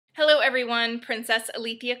everyone, Princess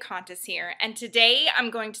Alethea Kontis here, and today I'm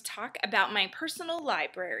going to talk about my personal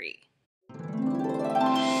library.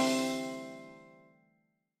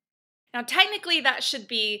 Now technically that should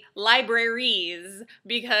be libraries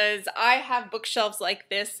because I have bookshelves like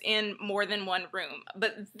this in more than one room,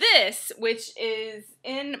 but this, which is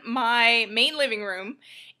in my main living room,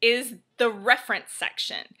 is the reference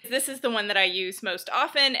section. This is the one that I use most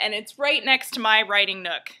often, and it's right next to my writing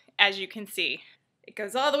nook, as you can see. It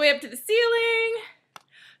goes all the way up to the ceiling.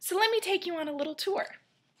 So let me take you on a little tour.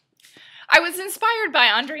 I was inspired by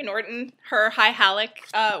Andre Norton, her High Halleck,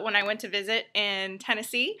 when I went to visit in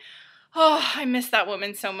Tennessee. Oh, I miss that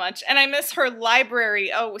woman so much. And I miss her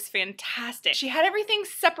library. Oh, it was fantastic. She had everything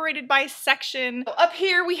separated by section. Up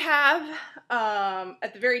here we have,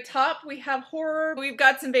 at the very top, we have horror. We've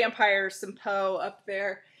got some vampires, some Poe up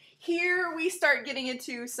there. Here we start getting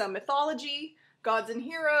into some mythology, gods and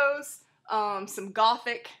heroes, some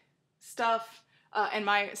gothic stuff, and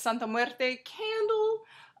my Santa Muerte candle.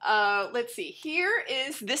 Let's see,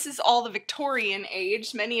 this is all the Victorian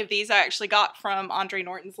age. Many of these I actually got from Andre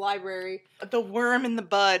Norton's library. The Worm in the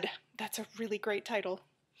Bud. That's a really great title.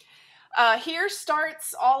 Here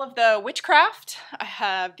starts all of the witchcraft. I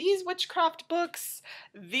have these witchcraft books,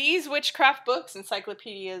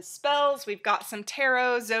 encyclopedias, spells. We've got some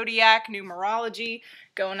tarot, zodiac, numerology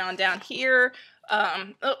going on down here.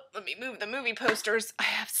 Let me move the movie posters. I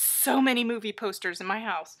have so many movie posters in my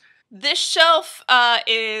house. This shelf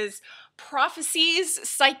is prophecies,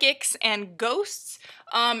 psychics, and ghosts.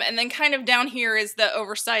 And then kind of down here is the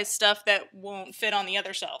oversized stuff that won't fit on the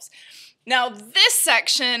other shelves. Now this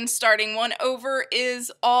section, starting one over,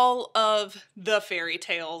 is all of the fairy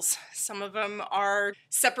tales. Some of them are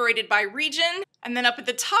separated by region. And then up at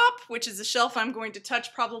the top, which is the shelf I'm going to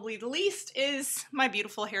touch probably the least, is my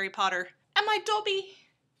beautiful Harry Potter and my Dobby.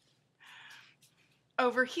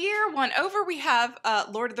 Over here, one over, we have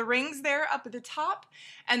Lord of the Rings there up at the top.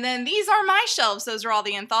 And then these are my shelves. Those are all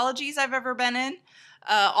the anthologies I've ever been in.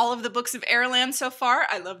 All of the books of Airland so far.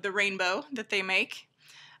 I love the rainbow that they make.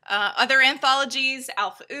 Other anthologies,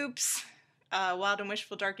 Alpha Oops, Wild and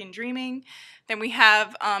Wishful, Dark and Dreaming. Then we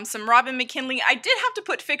have some Robin McKinley. I did have to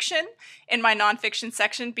put fiction in my nonfiction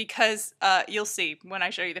section because you'll see when I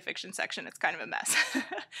show you the fiction section, it's kind of a mess.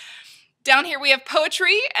 Down here we have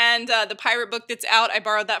poetry and the pirate book that's out. I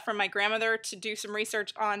borrowed that from my grandmother to do some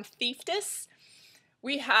research on Thiefdis.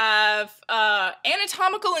 We have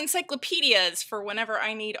anatomical encyclopedias for whenever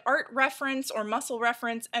I need art reference or muscle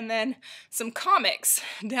reference, and then some comics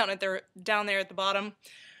down there at the bottom.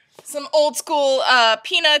 Some old school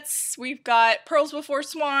Peanuts. We've got Pearls Before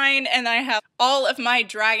Swine, and I have all of my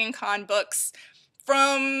Dragon Con books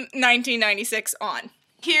from 1996 on.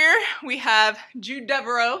 Here we have Jude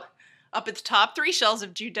Deveraux. Up at the top, 3 shelves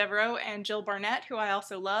of Jude Deveraux and Jill Barnett, who I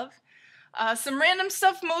also love. Some random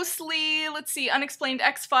stuff mostly, let's see, Unexplained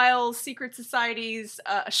X-Files, Secret Societies,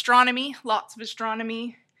 astronomy, lots of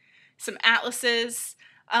astronomy, some atlases.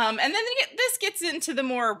 And then this gets into the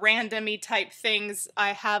more random-y type things.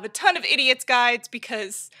 I have a ton of idiots' guides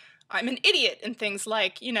because I'm an idiot in things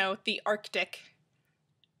like, you know, the Arctic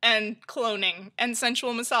and cloning and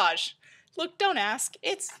sensual massage. Look, don't ask.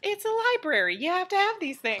 It's a library. You have to have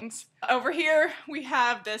these things. Over here, we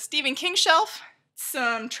have the Stephen King shelf,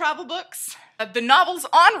 some travel books, the novels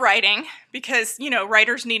on writing, because, you know,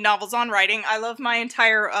 writers need novels on writing. I love my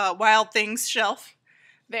entire Wild Things shelf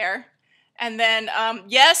there. And then,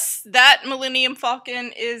 yes, that Millennium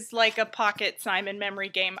Falcon is like a pocket Simon memory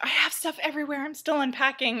game. I have stuff everywhere. I'm still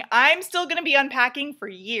unpacking. I'm still going to be unpacking for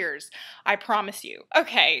years. I promise you.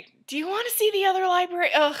 Okay, do you want to see the other library?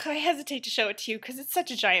 Ugh, I hesitate to show it to you because it's such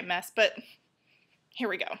a giant mess, but here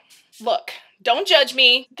we go. Look, don't judge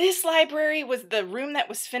me. This library was the room that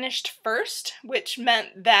was finished first, which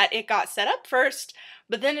meant that it got set up first,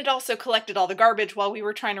 but then it also collected all the garbage while we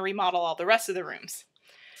were trying to remodel all the rest of the rooms.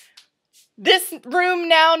 This room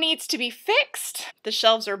now needs to be fixed. The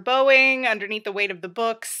shelves are bowing underneath the weight of the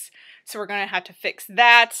books, so we're going to have to fix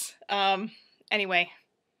that. Anyway,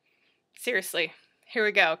 seriously, here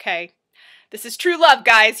we go, okay? This is true love,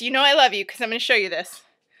 guys. You know I love you because I'm going to show you this.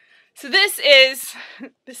 So this is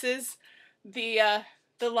the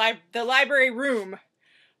library room,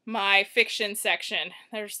 my fiction section.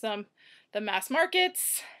 There's the mass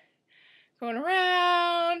markets going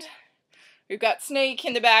around. We've got Snake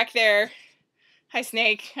in the back there. Hi,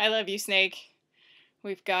 Snake. I love you, Snake.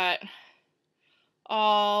 We've got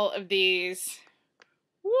all of these.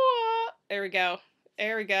 Whoa. There we go.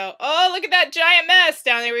 There we go. Oh, look at that giant mess.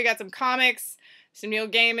 Down there we got some comics, some Neil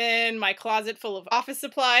Gaiman, my closet full of office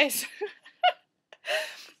supplies.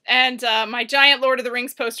 And my giant Lord of the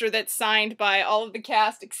Rings poster that's signed by all of the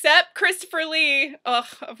cast except Christopher Lee,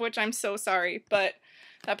 of which I'm so sorry, but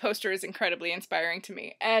that poster is incredibly inspiring to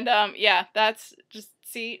me. And yeah, that's just,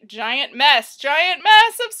 see, giant mess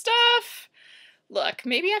of stuff. Look,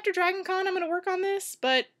 maybe after Dragon Con I'm gonna work on this,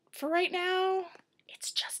 but for right now,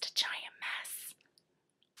 it's just a giant mess.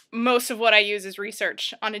 Most of what I use is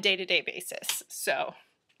research on a day-to-day basis, so.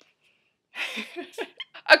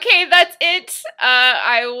 Okay, that's it.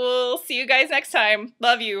 I will see you guys next time.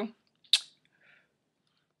 Love you.